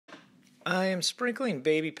I am sprinkling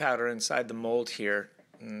baby powder inside the mold here.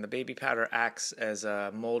 And the baby powder acts as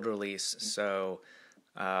a mold release, so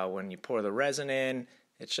when you pour the resin in,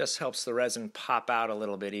 it just helps the resin pop out a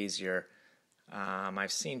little bit easier.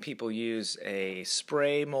 I've seen people use a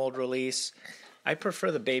spray mold release. I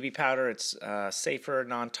prefer the baby powder. It's safer,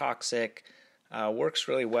 non-toxic, works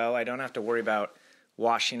really well. I don't have to worry about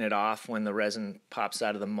washing it off when the resin pops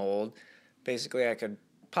out of the mold. Basically, I could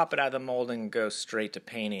pop it out of the mold and go straight to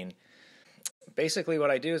painting. Basically what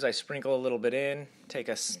I do is I sprinkle a little bit in, take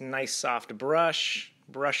a nice soft brush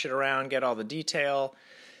it around, get all the detail,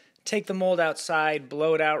 take the mold outside,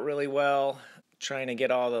 blow it out really well, trying to get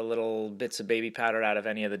all the little bits of baby powder out of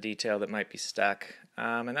any of the detail that might be stuck.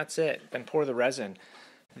 And that's it. Then pour the resin.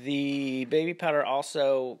 The baby powder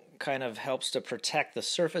also kind of helps to protect the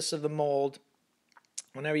surface of the mold.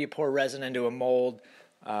 Whenever you pour resin into a mold,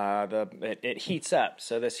 it heats up.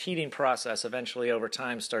 So this heating process eventually over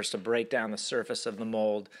time starts to break down the surface of the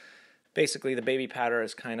mold. Basically, the baby powder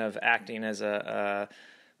is kind of acting as a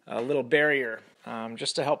little barrier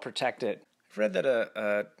just to help protect it. I've read that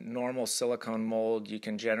a normal silicone mold, you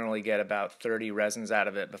can generally get about 30 resins out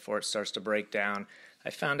of it before it starts to break down. I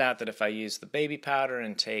found out that if I use the baby powder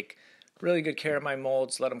and take really good care of my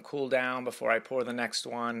molds, let them cool down before I pour the next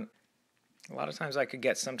one, a lot of times I could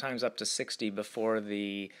get sometimes up to 60 before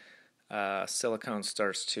the silicone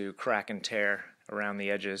starts to crack and tear around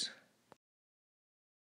the edges.